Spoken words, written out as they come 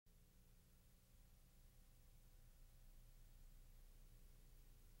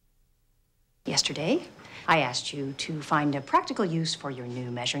Yesterday, I asked you to find a practical use for your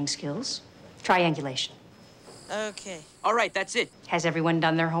new measuring skills. Triangulation. Okay. All right, that's it. Has everyone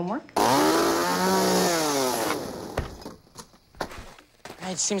done their homework?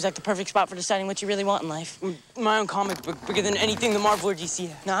 It seems like the perfect spot for deciding what you really want in life. My own comic book, bigger than anything the Marvel or DC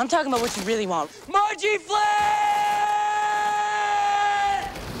have. No, I'm talking about what you really want. Margie Flynn!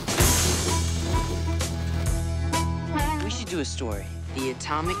 We should do a story. The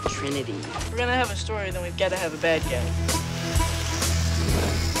Atomic Trinity. If we're gonna have a story, then we've got to have a bad guy.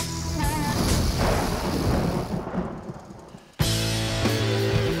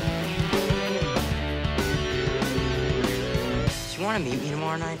 Do you want to meet me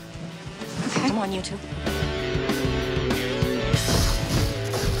tomorrow night? Okay. Come on, you two.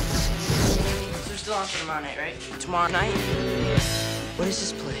 So we're still on for tomorrow night, right? Tomorrow night? What is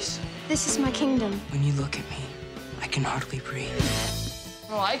this place? This is my kingdom. When you look at me, I can hardly breathe.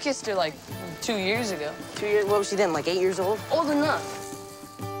 Well, I kissed her like 2 years ago. 2 years? What was she then, like 8 years old? Old enough.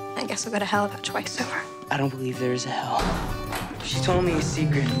 I guess I'll go to hell about twice over. I don't believe there is a hell. She told me a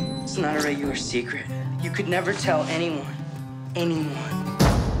secret. It's not a regular secret. You could never tell anyone. Anyone.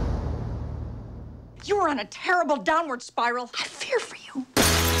 You're on a terrible downward spiral. I fear for you.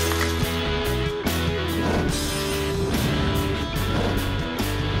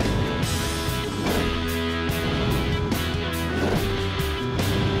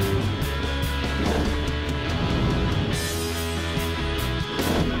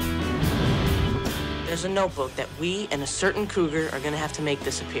 There's a notebook that we and a certain cougar are gonna have to make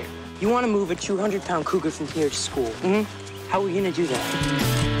disappear. You want to move a 200-pound cougar from here to school? Mm-hmm. How are we gonna do that?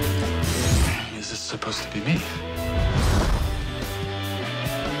 Is this supposed to be me?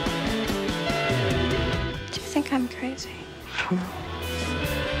 Do you think I'm crazy? I don't know.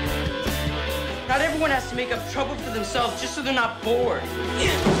 Not everyone has to make up trouble for themselves just so they're not bored.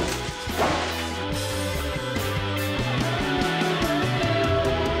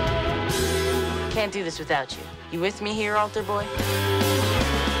 Can't do this without you. You with me here, altar boy?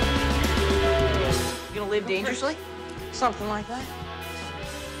 You gonna live dangerously? Something like that.